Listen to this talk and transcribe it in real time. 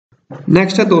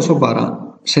Next è 212.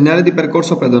 Segnale di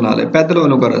percorso pedonale, pedal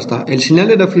वालों का रास्ता। Il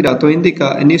segnale raffigurato indica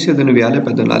inizio di un viale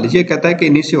pedonale। ये कहता है कि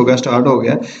इनिशियो होगा, स्टार्ट हो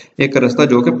गया एक रास्ता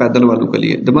जो कि पैदल वालों के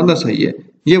लिए। दमंदा सही है।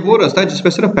 ये वो रास्ता है जिस पे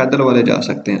सिर्फ पैदल वाले जा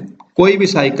सकते हैं। कोई भी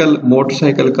साइकिल,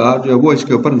 मोटरसाइकिल, कार जो है वो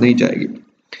इसके ऊपर नहीं जाएगी।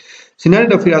 Segnale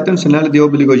raffigurato, un segnale di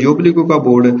obbligo, ये obbligo का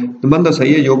बोर्ड दमंदा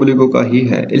सही है, ये obbligo का ही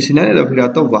है। Il segnale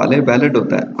raffigurato वाले वैलिड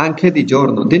होता है। आंखें दी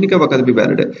giorno, दिन के वक्त भी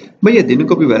वैलिड है। भैया दिन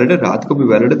को भी वैलिड है, रात को भी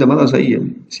वैलिड है, दमंदा सही है।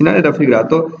 Segnale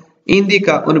raffigurato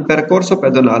indica un percorso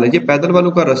pedonale, ये पैदल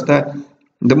वालों का रास्ता है।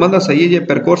 दमंदा सही है, ये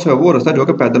percorso है वो रास्ता जो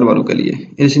कि पैदल वालों के लिए।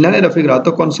 Il segnale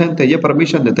raffigurato consente, ये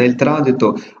परमिशन देता है il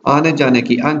transito, आने जाने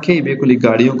की, आंखें i veicoli,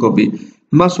 गाड़ियों को भी।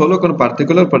 Ma solo con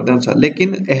particolare prudenza,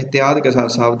 लेकिन एहतियात के साथ,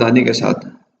 सावधानी के साथ।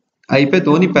 आई पे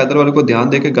दोनों पैदल वालों को ध्यान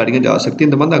देकर गाड़ियां जा सकती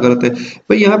हैं। दमंदा गलत है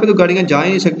भाई, यहाँ पे तो गाड़ियां जा ही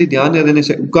नहीं सकती, ध्यान नहीं देने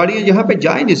से गाड़ियां यहाँ पे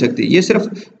जा ही नहीं सकती। ये सिर्फ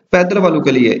पैदल वालों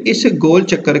के लिए। इस गोल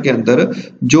चक्कर के अंदर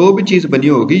जो भी चीज बनी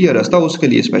होगी ये रास्ता उसके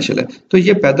लिए स्पेशल है, तो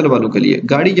ये पैदल वालों के लिए।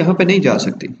 गाड़ी यहाँ पे नहीं जा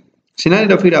सकती। Segnale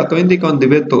raffigurato indica un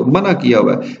divieto, मना किया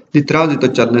हुआ है di transito,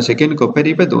 चलने से। किन को? per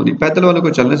i pedoni, पैदल वालों को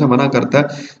चलने से मना करता है।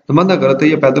 तो मना गलत है,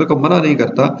 ये पैदल को मना नहीं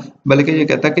करता बल्कि ये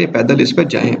कहता है कि पैदल इस पे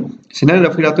जाएं। Segnale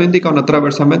raffigurato indica un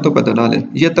attraversamento pedonale,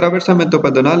 ये attraversamento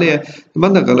pedonale है, तो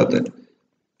मना गलत है।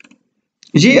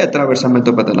 ये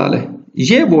attraversamento pedonale,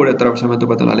 ये बोर्ड है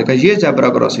attraversamento pedonale का, ये ज़ेब्रा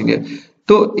क्रॉसिंग है।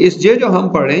 तो इस ये जो हम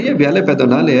पढ़ रहे हैं ये viale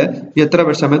pedonale है, ये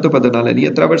attraversamento pedonale नहीं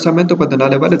है। attraversamento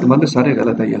pedonale वाले तुम्हारे सारे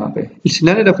गलत है यहाँ पे। Il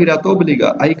segnale raffigurato obbliga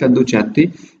ai conducenti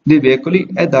di veicoli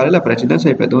a dare la precedenza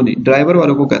ai pedoni, driver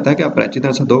वालों को कहता है कि आप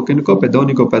precedenza दो, किनको?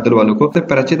 pedoni को, पैदल वालों को। तो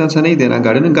precedenza नहीं देना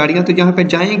गाड़ियों ने, गाड़ियां तो यहाँ पे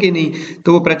जाएंगी नहीं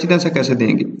तो वो precedenza कैसे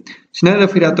देंगी? Segnale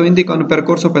raffigurato indica un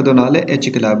percorso pedonale e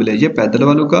ciclabile, ये पैदल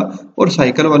वालों का और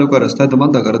साइकिल वालों का रास्ता है।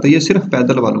 दमंदा गलत है, ये सिर्फ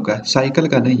पैदल वालों का है, साइकिल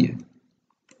का नहीं है।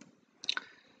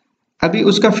 अभी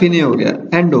उसका फिने हो गया,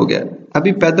 एंड हो गया।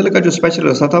 अभी पैदल का जो स्पेशल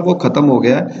रास्ता था वो खत्म हो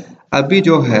गया। अभी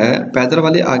जो है पैदल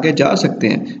वाले आगे जा सकते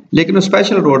हैं लेकिन वो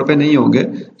स्पेशल रोड पे नहीं होंगे,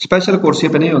 स्पेशल कोर्स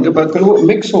पे नहीं होंगे, बल्कि वो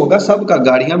मिक्स होगा सबका।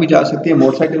 गाड़ियां भी जा सकती है,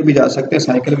 मोटरसाइकिल भी जा सकते हैं,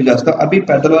 साइकिल भी जा सकते हैं। अभी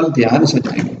पैदल वाले ध्यान से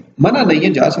जाएंगे, मना नहीं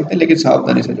है, जा सकते हैं लेकिन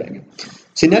सावधानी से जाएंगे।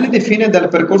 Segnale di fine del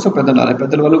percorso pedonale,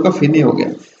 पैदल वालों का फिने हो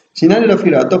गया। Segnale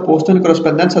raffigurato posto in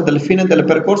corrispondenza del fine del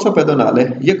percorso pedonale,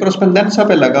 ये corrispondenza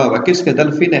पे लगा हुआ किसके?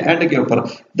 del fine, एंड के ऊपर,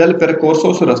 del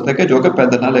percorso उस रास्ते के जो कि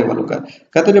pedonale वालों का।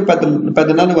 कहते जो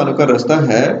pedonale वालों का रास्ता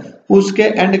है उसके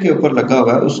एंड के ऊपर लगा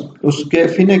हुआ है, उसके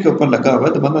फिने के ऊपर लगा हुआ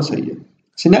है, तो बनना सही है।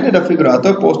 Segnale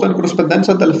raffigurato posto in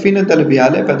corrispondenza del fine del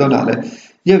viale pedonale,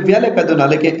 ये viale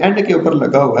pedonale के एंड के ऊपर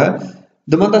लगा हुआ है,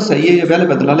 दमंदा सही है, ये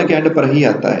viale pedonale के एंड पर ही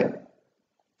आता है।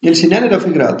 Il segnale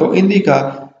raffigurato indica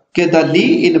कि द ली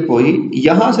इन पोई,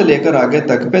 यहाँ से लेकर आगे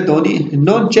तक पे दोनी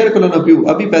नॉन circolano più,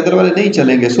 अभी पैदल वाले नहीं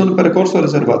चलेंगे। सुन percorso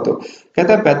riservato,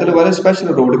 कहता है पैदल वाले स्पेशल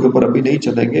रोड के ऊपर अभी नहीं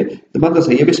चलेंगे। तो मतलब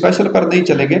सही है, अभी स्पेशल पर नहीं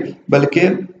चलेंगे बल्कि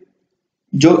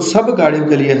जो सब गाड़ियों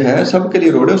के लिए है, सबके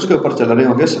लिए रोड है उसके ऊपर चल रहे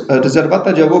होंगे।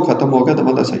 रिजर्वाता जब वो खत्म हो गया तो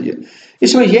मतलब सही है।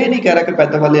 इसमें यह नहीं कह रहा कि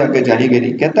पैदल वाले आगे जाएंगे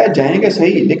नहीं, कहता है जाएंगे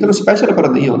सही लेकिन वो स्पेशल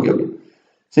पर नहीं होंगे अभी।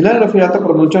 Segnale raffigurato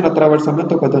pronuncia un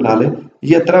attraversamento pedonale,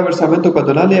 ये attraversamento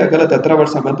pedonale है, गलत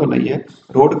attraversamento नहीं है,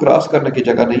 रोड क्रॉस करने की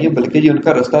जगह नहीं है बल्कि ये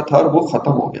उनका रास्ता था और वो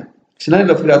खत्म हो गया। Segnale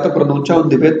raffigurato pronuncia un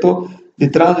divieto di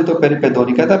transito per i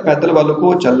pedoni, कहता है पैदल वालों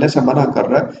को चलने से मना कर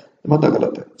रहा है, मतलब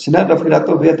गलत है। Segnale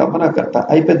raffigurato vieta, मना करता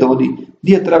है ai pedoni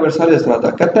di attraversare la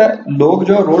strada, कहता है लोग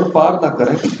जो रोड पार ना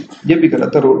करें, ये भी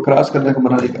गलत है, रोड क्रॉस करने को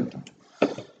मना नहीं करता।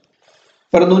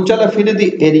 Pronuncia la fine di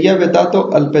area विदातो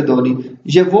अल्पेदोनी,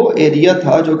 ये वो एरिया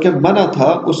था जो कि मना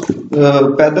था उस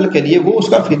पैदल के लिए, वो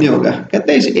उसका फिने हो गया।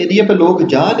 कहते हैं इस एरिया पे लोग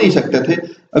जा नहीं सकते थे,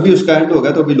 अभी उसका एंड हो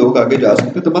गया तो अभी लोग आगे जा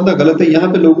सकते। तो मतलब गलत है,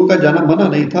 यहाँ पे लोगों का जाना मना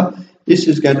नहीं था, इस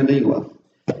चीज का एंड नहीं हुआ।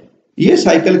 ये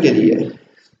साइकिल के लिए है।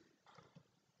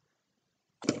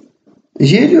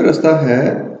 ये जो रास्ता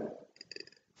है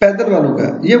पैदल वालों का,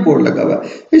 ये बोर्ड लगा हुआ है,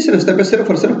 इस रास्ते पे सिर्फ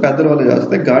और सिर्फ पैदल वाले जा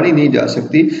सकते हैं, गाड़ी नहीं जा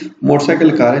सकती,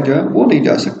 मोटरसाइकिल कारें जो है वो नहीं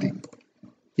जा सकती।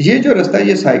 ये जो रास्ता है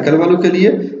ये साइकिल वालों के लिए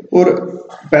और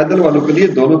पैदल वालों के लिए,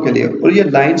 दोनों के लिए, और ये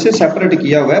लाइन से सेपरेट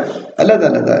किया हुआ है, अलग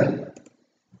अलग है।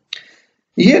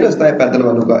 ये रास्ता है पैदल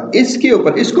वालों का, इसके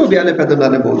ऊपर इसको वियाले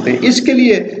पेदोनाले बोलते हैं। इसके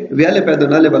लिए वियाले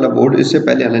पेदोनाले वाला बोर्ड इससे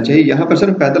पहले आना चाहिए। यहाँ पर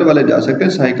सिर्फ पैदल वाले जा सकते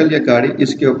हैं, साइकिल या गाड़ी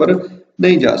इसके ऊपर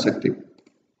नहीं जा सकती।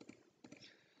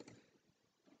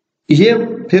 ये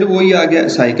फिर वही आ गया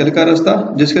साइकिल का रास्ता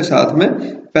जिसके साथ में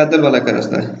पैदल वाला का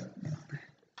रास्ता है।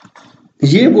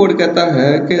 ये बोर्ड कहता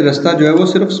है कि रास्ता जो है वो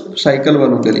सिर्फ साइकिल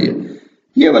वालों के लिए,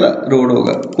 ये वाला रोड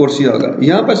होगा, कोर्सिया होगा,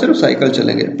 यहाँ पर सिर्फ साइकिल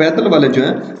चलेंगे, पैदल वाले जो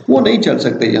हैं वो नहीं चल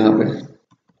सकते। यहाँ पे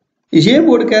ये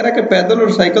बोर्ड कह रहा है कि पैदल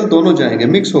और साइकिल दोनों जाएंगे,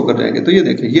 मिक्स होकर जाएंगे। तो ये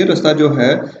देखिए ये रास्ता जो है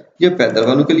ये पैदल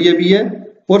वालों के लिए भी है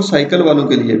और साइकिल वालों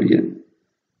के लिए भी है।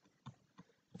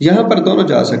 यहाँ पर दोनों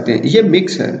जा सकते हैं, ये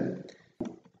मिक्स है।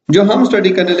 जो हम स्टडी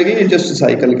करने लगे ये जस्ट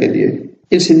साइकिल के लिए।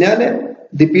 Il segnale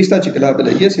di pista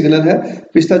ciclabile, ये सिग्नल है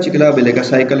pista ciclabile का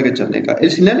साइकिल के चलने का।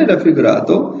 Il segnale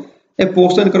raffigurato è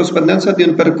posto in corrispondenza di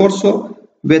un percorso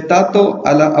vietato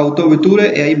alla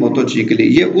autovetture e ai motocicli।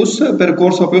 ये उस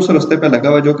percorso पे, उस रास्ते पे लगा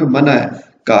हुआ जो कि मना है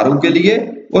कारों के लिए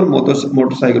और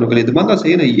मोटरसाइकिलों के लिए। तो मानना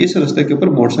सही नहीं, इस रास्ते के ऊपर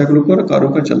मोटरसाइकिलों को और कारों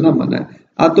का चलना मना है।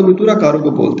 autovettura कारों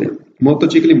को बोलते हैं,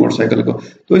 मोटोचिकली मोटरसाइकिल को।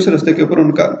 तो इस रास्ते के ऊपर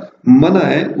उनका मना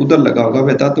है, उधर लगा होगा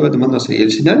विetato è demanda se il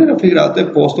segnale raffigurato è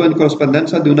posto in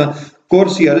corrispondenza di una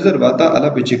corsia riservata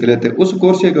alla biciclette। उस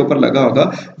corsia के ऊपर लगा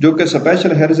होगा जो कि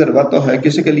स्पेशल है, रिजर्वातो है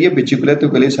किसी के लिए, बिचिकलेटो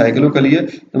के लिए, साइकिलों के लिए।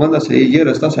 demanda se ये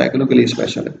रास्ता साइकिलों के लिए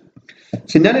स्पेशल है।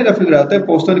 Segnale raffigurato è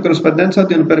posto in corrispondenza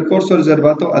di un percorso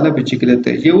riservato alla biciclette।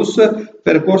 ये उस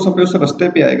percorso पे, उस रास्ते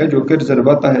पे आएगा जो कि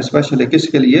रिजर्वाता है, स्पेशल है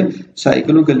किसके लिए,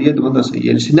 साइकिलों के लिए। demanda सही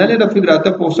है। Segnale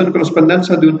raffigurato è posto in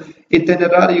corrispondenza di un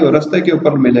itinerario, रास्ते के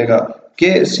ऊपर मिलेगा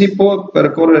कि si può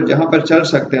percorrere, जहाँ पर चल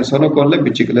सकते हैं, solo con le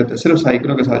biciclette, सिर्फ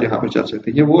साइकिलों के साथ यहाँ पर चल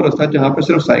सकते हैं। ये वो रास्ता जहाँ पर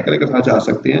सिर्फ साइकिल के साथ जा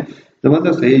सकते हैं।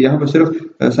 demanda सही है, यहाँ पर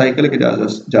सिर्फ साइकिल के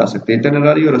जा सकते हैं।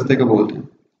 itinerario रास्ते को बोलते हैं।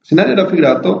 Segnale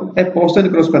raffigurato è posto in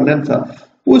corrispondenza,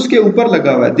 उसके ऊपर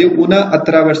लगा हुआ है di una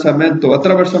attraversamento,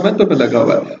 attraversamento पे लगा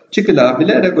हुआ है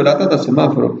ciclabile regolata da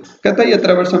semaforo। कहता है ये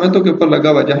attraversamento के ऊपर लगा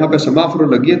हुआ है जहाँ पे semaforo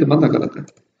लगी है, तो मानना गलत है।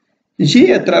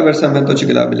 ये attraversamento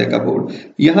ciclabile का बोर्ड,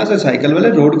 यहाँ से साइकिल वाले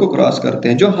रोड को क्रॉस करते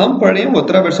हैं। जो हम पढ़ रहे हैं वो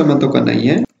attraversamento का नहीं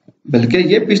है, बल्कि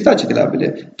ये pista ciclabile।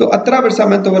 तो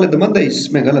attraversamento वाले demanda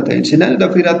इसमें गलत है। segnale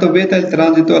raffigurato vieta il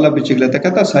transito alla bicicletta,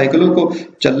 कहता साइकिलों को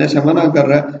चलने से मना कर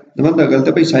रहा है, demanda गलत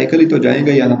है, भाई साइकिल ही तो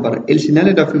जाएंगे यहाँ पर। il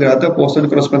segnale raffigurato è posto in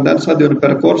corrispondenza di un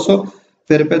percorso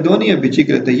per pedoni e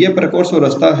biciclette, ये percorso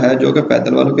रास्ता है जो कि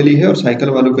पैदल वालों के लिए है और साइकिल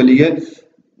वालों के लिए।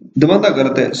 demanda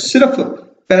गलत है, सिर्फ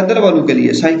पैदल वालों के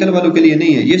लिए, साइकिल वालों के लिए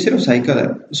नहीं है। ये सिर्फ साइकिल है,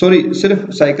 सॉरी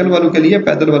सिर्फ साइकिल वालों के लिए,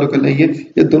 पैदल वालों के लिए नहीं है।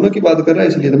 ये दोनों की बात कर रहा है,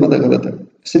 इसलिए demanda गलत है।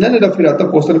 Segnale raffigurato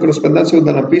posto in corrispondenza di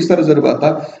una pista riservata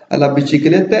alla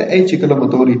biciclette e ai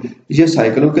ciclomotori, ये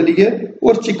साइकिलों के लिए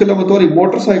और ciclomotori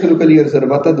मोटरसाइकिलों के लिए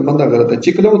रिजर्वाता। demanda गलत है,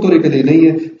 ciclomotori के लिए नहीं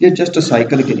है, ये जस्ट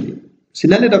साइकिल के लिए।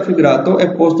 Segnale raffigurato è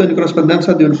posto in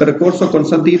corrispondenza di un percorso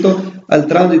consentito al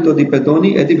transito di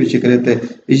pedoni e di biciclette,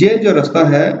 ये जो रास्ता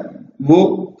है वो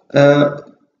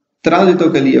ट्रांजिटो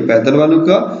के लिए पैदल वालों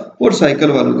का और साइकिल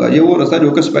वालों का। ये वो रास्ता जो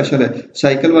कि स्पेशल है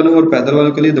साइकिल वालों और पैदल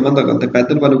वालों के लिए। demanda गलत है,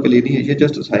 पैदल वालों के लिए नहीं है, ये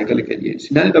जस्ट साइकिल के लिए।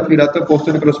 segnale raffigurato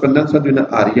posto in corrispondenza di una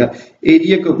area,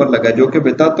 area के ऊपर लगा जो कि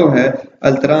vietato है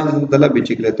al transito della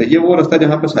bicicletta, ये वो रास्ता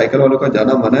जहाँ पे साइकिल वालों का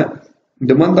जाना मना है।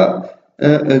 demanda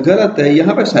गलत है,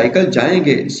 यहाँ पे साइकिल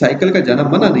जाएंगे, साइकिल का जाना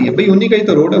मना नहीं है, भाई उन्हीं का ही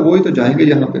तो रोड है, वो ही तो जाएंगे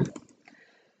यहाँ पे।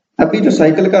 अभी जो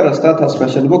साइकिल का रास्ता था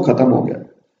स्पेशल वो खत्म हो गया।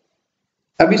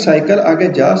 अभी साइकिल आगे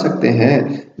जा सकते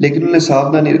हैं लेकिन उन्हें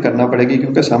सावधानी करना पड़ेगी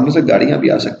क्योंकि सामने से गाड़ियां भी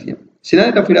आ सकती हैं।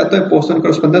 Segnale raffigurato è posto in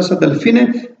corrispondenza del fine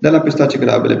della pista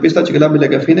ciclabile, pista ciclabile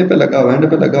के fine पे लगा हुआ है, एंड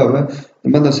पे लगा हुआ है,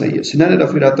 demanda सही है। Segnale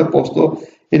raffigurato è posto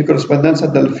in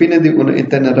corrispondenza del fine di un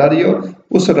itinerario,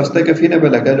 उस रास्ते के fine पे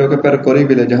लगा जो कि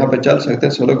percorribile, जहाँ पे चल सकते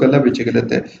हैं, solo con le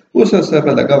biciclette, उस रास्ते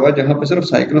पे लगा हुआ है जहाँ पे सिर्फ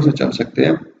साइकिलों से चल सकते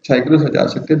हैं, साइकिलों से जा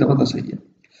सकते हैं, demanda सही है।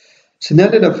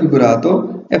 Segnale raffigurato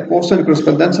è posto in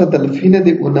corrispondenza del fine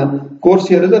di una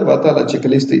corsia riservata alla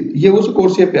ciclisti, ये उस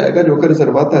corsia पे आएगा जो कि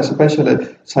रिजर्वाता है, स्पेशल है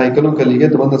साइकिलों के लिए।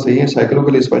 demanda सही है, साइकिलों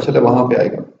के लिए स्पेशल है, वहां पे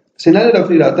आएगा। Segnale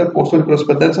raffigurato è posto in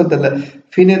corrispondenza del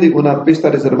fine di una pista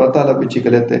riservata alla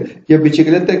biciclette, ये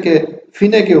biciclette के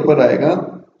fine के ऊपर आएगा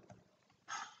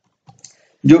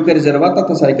जो कि रिजर्वाता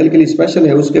था साइकिल के लिए, स्पेशल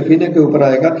है, उसके फीने के ऊपर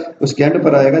आएगा, उसके एंड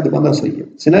पर आएगा, demanda सही है।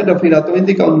 Segnale raffigurato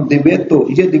indica un divieto,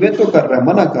 ये divieto कर रहा है,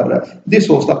 मना कर रहा है, di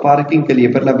sosta पार्किंग के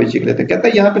लिए per la bicicletta, कहता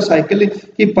है यहाँ पे साइकिल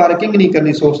की पार्किंग नहीं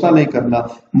करनी, सोस्ता नहीं करना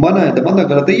मना है, demanda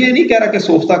गलत है। ये नहीं कह रहा कि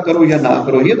सोस्ता करो या ना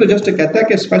करो, ये तो जस्ट कहता है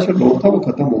कि स्पेशल रोड था वो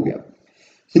खत्म हो गया।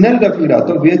 Segnale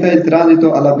raffigurato vieta il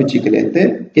transito alla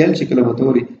biciclette e al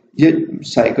ciclomotori, ये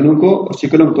साइकिलों को और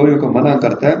ciclomotori को मना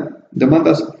करता है,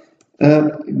 demanda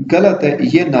गलत है,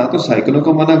 ये ना तो साइकिलों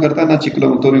को मना करता है ना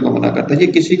चिक्लोमोटोरी को मना करता है, ये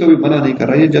किसी को भी मना नहीं कर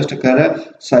रहा है, ये जस्ट कह रहा है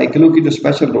साइकिलों की जो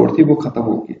स्पेशल रोड थी वो खत्म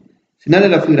होगी। Segnale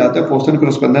raffigurato è posto in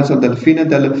corrispondenza del fine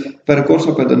del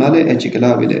percorso pedonale e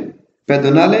ciclabile,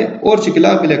 pedonale और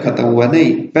ciclabile खत्म हुआ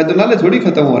नहीं, pedonale थोड़ी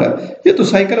खत्म हो रहा है, ये तो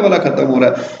साइकिल वाला खत्म हो रहा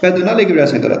है, pedonale की वजह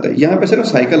से गलत है, यहाँ पे सिर्फ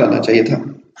साइकिल आना चाहिए था।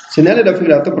 Segnale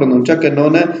raffigurato pronuncia che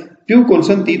non è più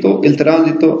consentito il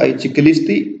transito ai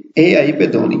ciclisti ए आई पे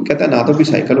धोनी, कहता है ना तो भी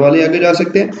साइकिल वाले आगे जा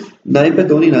सकते हैं, ना ही पे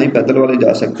धोनी ना ही पैदल वाले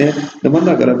जा सकते हैं,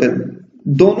 demanda गलत है,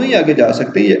 दोनों ही आगे जा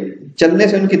सकते हैं, ये चलने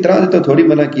से उनकी तरह तो थोड़ी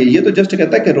मना की है, ये तो जस्ट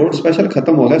कहता है कि रोड स्पेशल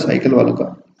खत्म हो गया साइकिल वालों का।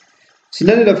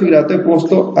 सिनानी रफीक रात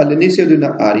पोस्तो अलनीसियो दिन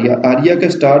आरिया, आरिया के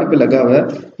स्टार्ट पे लगा हुआ है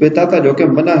वेताता जो कि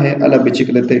मना है अला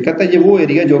बिचिकलते, कहता है ये वो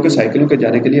एरिया जो कि साइकिलों के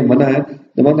जाने के लिए मना है,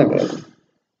 दमंदा करा दो।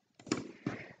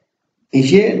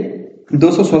 ये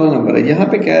 216 नंबर है। यहाँ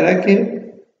पे कह रहा है कि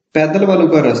पैदल वालों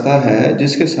का रास्ता है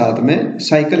जिसके साथ में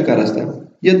साइकिल का रास्ता है,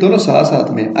 ये दोनों साथ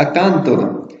साथ में अकांतो है,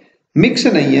 मिक्स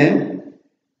नहीं है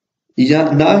या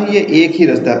ना ही ये एक ही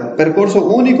रास्ता परकोर्सो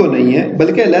ऊनिको नहीं है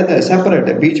बल्कि अलग है, सेपरेट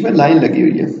है, बीच में लाइन लगी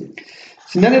हुई है।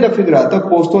 सिनाने raffigurato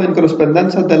posto in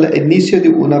corrispondenza dall'inizio di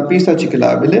una pista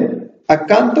ciclabile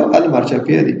accanto al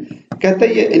marciapiedi, कहता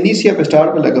है ये इनिशिया पे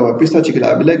स्टार्ट पे लगा हुआ पिस्ता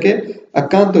चिकलाबिले के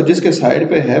अकांतो जिसके साइड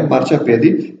पे है मार्चापिएदी,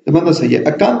 दमंदा सही है।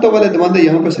 अकांतो वाले दमंदे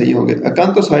यहाँ पे सही होंगे,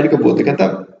 अकांतो साइड को बोलते, कहता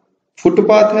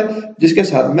फुटपाथ है जिसके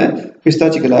साथ में पिस्ता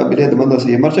चिकलाबिले, दमंदा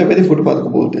सही है, मार्चापिएदी फुटपाथ को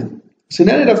बोलते हैं।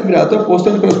 Segnale raffigurato posto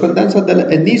in corrispondenza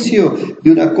dell'inizio di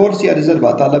una corsia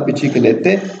riservata alla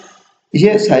biciclette,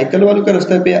 ये साइकिल वालों का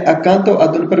रास्ता पे अकांतो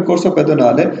अदन परकोर्सो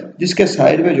पेदोनाले जिसके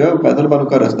साइड में जो है पैदल वालों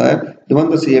का रास्ता है,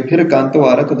 दमंदा सही है। फिर कांतो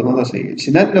आ रहा है तो दमंदा सही है।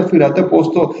 Segnale raffigurato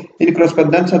posto in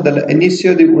corrispondenza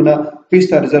dell'inizio di una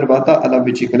pista riservata alla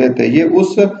biciclette, ये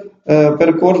उस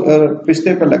परकोर्स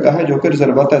पिस्ते पर लगा है जो कि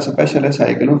रिजर्वाता स्पेशल है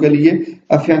साइकिलों के लिए।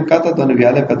 अफियांकाता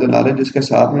दोनवियाले पेदोनाले जिसके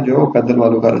साथ में जो है पैदल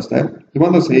वालों का रास्ता है,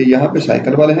 दमंदा सही है। यहाँ पे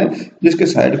साइकिल वाले हैं जिसके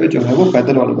साइड पे जो है वो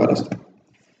पैदल वालों का रास्ता है।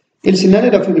 Il segnale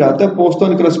raffigurato è posto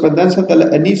in corrispondenza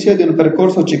dall'inizio di un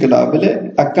percorso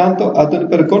ciclabile accanto ad un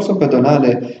percorso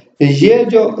pedonale, ये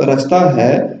जो रास्ता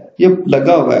है ये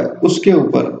लगा हुआ है उसके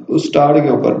ऊपर, उस स्टार्ट के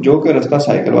ऊपर जो कि रास्ता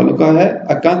साइकिल वालों का है,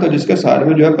 अकांतो जिसके साइड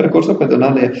में जो है percorso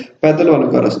pedonale पैदल वालों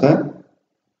का रास्ता है,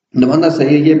 दमंदा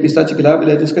सही है। ये पिस्ता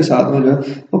चिकलाबिले जिसके साथ में जो है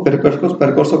वो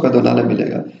percorso pedonale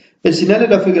मिलेगा। Il segnale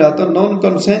raffigurato non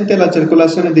consente la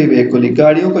circolazione dei veicoli,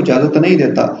 गाड़ियों को इजाजत नहीं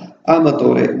देता,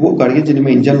 आमतौर वो गाड़ियां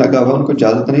जिनमें इंजन लगा हुआ उनको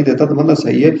इजाजत नहीं देता, तो मतलब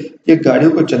सही है ये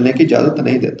गाड़ियों को चलने की इजाजत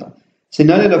नहीं देता।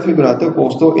 Segnale raffigurato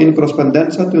posto in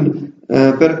corrispondenza di un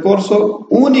percorso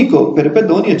unico per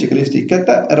pedoni e ciclisti,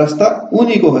 कहता है रास्ता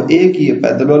unico है, एक ही है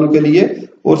पैदल वालों के लिए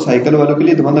और साइकिल वालों के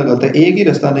लिए, तो मतलब गलत है, एक ही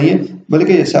रास्ता नहीं है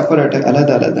बल्कि ये सेपरेट है, अलग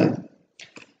अलग है।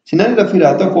 Segnale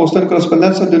raffigurato posto in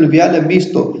corrispondenza di un viale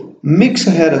misto, mix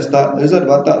है रास्ता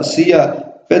रिजर्वाता सिया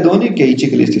पैदोनी के ही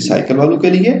चिकलिस्टी, साइकिल वालों के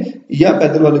लिए या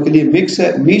पैदल वालों के लिए मिक्स है।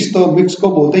 मिक्स तो मिक्स को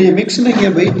बोलते हैं, ये मिक्स नहीं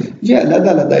है भाई, ये अलग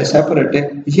अलग है, सेपरेट है,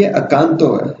 ये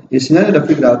अकांतो है। इसने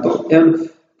रफिग्रातो एंड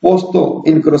पोस्तो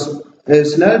इन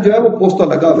स्नेल जो है वो पोस्तो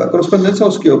लगा हुआ है, corrispondenza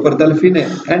उसके ऊपर दल्फिने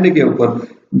एंड के ऊपर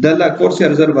दला कोर्सिया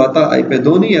रिजर्वाता आई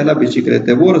पैदोनी अला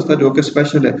बिचिकलेते, वो रास्ता जो कि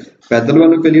स्पेशल है पैदल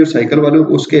वालों के लिए और साइकिल वालों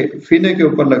को, उसके फिने के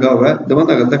ऊपर लगा हुआ है,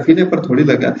 दमंदा गलत है, फिने पर थोड़ी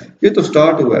लगा, ये तो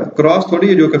स्टार्ट हुआ है, क्रॉस थोड़ी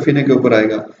है जो कि फिने के ऊपर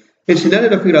आएगा। Il segnale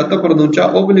raffigurato pronuncia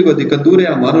obbligo di condurre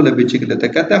a mano le biciclette,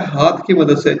 कहता है हाथ की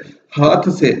मदद से, हाथ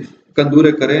से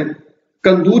कंदूरे करें,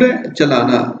 कंदूरे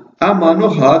चलाना, आ मानो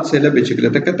हाथ से ले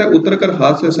बिचिकलेते, कहता है उतर कर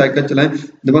हाथ से साइकिल चलाएं,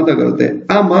 दमंदा गलत है,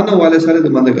 आ मानो वाले सारे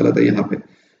दमंदा गलत है यहाँ पे।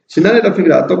 Segnale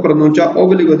raffigurato pronuncia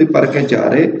obbligo di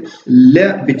parcheggiare le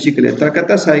biciclette,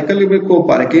 कहता है साइकिल को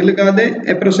पार्किंग लगा दें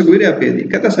e proseguire a piedi,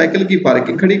 कहता है साइकिल की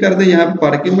पार्किंग खड़ी कर दें, यहाँ पे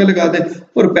पार्किंग में लगा दें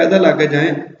और पैदल आगे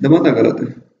जाएं, दमंदा गलत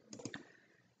है।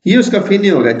 ये उसका फिनी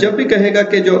होगा। जब भी कहेगा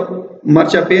कि जो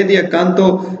मार्चापिएदी अकांतो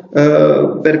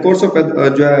परकोर्सो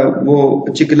जो है वो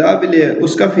चिकलाबिले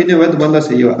उसका फिने हुआ तो बंदा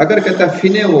सही हुआ। अगर कहता है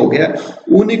फिने हो गया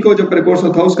उन्हीं को जो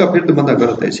परकोर्सो था उसका फिर तो बंदा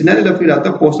गलत है। Segnale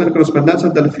raffigurato posto in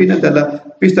corrispondenza dal fine della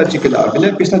pista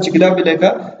ciclabile, पिस्ता चिकलाबिले का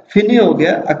फिने हो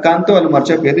गया अकांतो al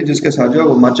marciapiedi जिसके साथ जो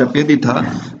वो मार्चापिएदी था,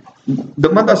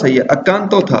 दमंदा सही है,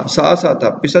 अकांतो था साथ साथ था,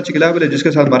 पिस्ता चिकलाबिले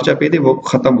जिसके साथ मार्चापिएदी वो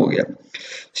खत्म हो गया।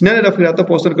 Segnale raffigurato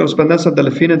posto in corrispondenza dalla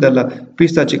fine della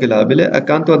pista ciclabile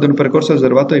accanto ad un percorso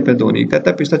riservato ai pedoni, कहता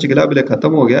है पिस्ता चिकलाबिले खत्म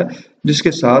हो गया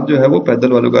जिसके साथ जो है वो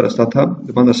पैदल वालों का रास्ता था,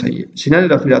 दमंदा सही है। Segnale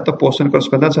raffigurato posto in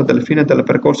corrispondenza dalla fine del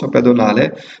percorso pedonale,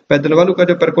 पैदल वालों का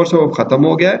जो परकोर्स वो खत्म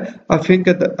हो गया है,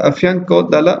 a fianco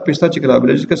dalla pista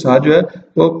ciclabile जिसके साथ जो है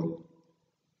वो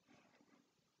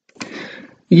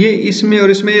ये इसमें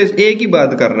और इसमें एक ही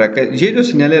बात कर रहा है कि ये जो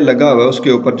सिग्नल लगा हुआ है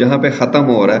उसके ऊपर जहाँ पे खत्म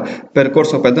हो रहा है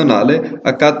परकोर्सो पेदोनाले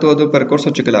अकातो दो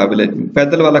परकोर्सो चिकलाबिले,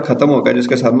 पैदल वाला खत्म हो गया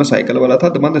जिसके साथ में साइकिल वाला था,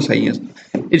 दमंदा सही है।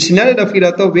 Il segnale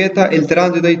raffigurato vieta il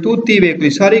transito di tutti i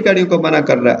veicoli, सारी गाड़ियों को मना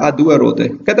कर रहा है, आदुआ रोते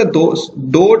कहता है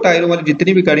दो टायरों वाली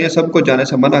जितनी भी गाड़ियां सबको जाने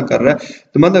से मना कर रहा है,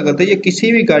 दमंदा गलत है, ये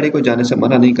किसी भी गाड़ी को जाने से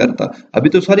मना नहीं करता। अभी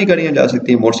तो सारी गाड़ियां जा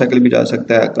सकती है, मोटरसाइकिल भी जा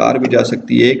सकता है, कार भी जा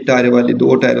सकती है, एक टायर वाली,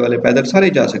 दो टायर वाले, पैदल सारे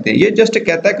जा सकते हैं। ये जस्ट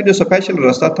कहता है कि जो स्पेशल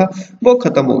रास्ता था वो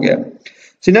खत्म हो गया।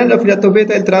 Segnale raffigurato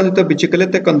vieta il transito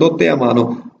biciclette condotte a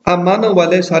mano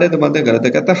वाले सारे दमंदे गलत है,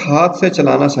 कहता है हाथ से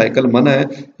चलाना साइकिल मना है,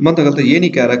 दमंदा गलत है, ये नहीं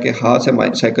कह रहा कि हाथ से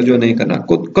साइकिल जो नहीं करना,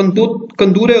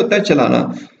 कंदूरे होता है चलाना,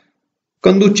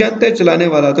 कंदुचंते चलाने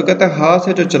वाला, तो कहता है हाथ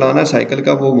से जो चलाना है साइकिल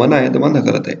का वो मना है, domanda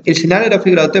गलत है। Il segnale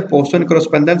raffigurato è posto in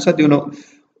corrispondenza di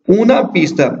una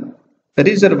pista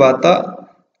riservata,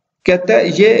 कहता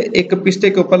है ये एक पिस्ते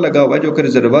के ऊपर लगा हुआ है जो कि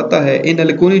रिजर्वाता है, इन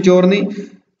alcuni giorni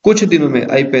कुछ दिनों में,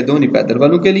 आई pedoni पैदल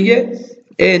वालों के लिए,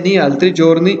 ए नी altri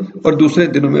giorni और दूसरे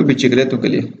दिनों में बिचिकलेतों के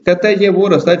लिए। कहता है ये वो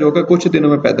रास्ता है जो कि कुछ दिनों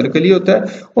में पैदल के लिए होता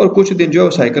है और कुछ दिन जो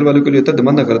साइकिल वालों के लिए होता है।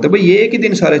 domanda करते हैं भाई ये एक ही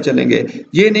दिन सारे चलेंगे,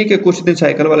 ये नहीं कि कुछ दिन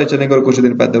साइकिल वाले चलेंगे और कुछ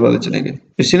दिन पैदल वाले चलेंगे।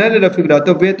 Segnale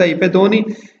raffigurato vieta ai pedoni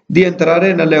di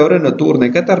entrare nelle ore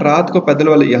notturne, कहता है रात को पैदल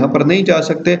वाले यहाँ पर नहीं जा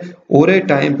सकते, ओरे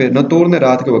टाइम पे, नतूरने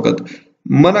रात के वक्त,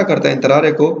 मना करता है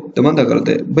इंतरारे को, domanda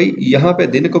करते हैं भाई यहाँ पे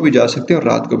दिन को भी जा सकते हैं और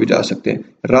रात को भी जा सकते हैं,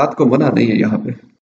 रात को मना नहीं है यहाँ पे।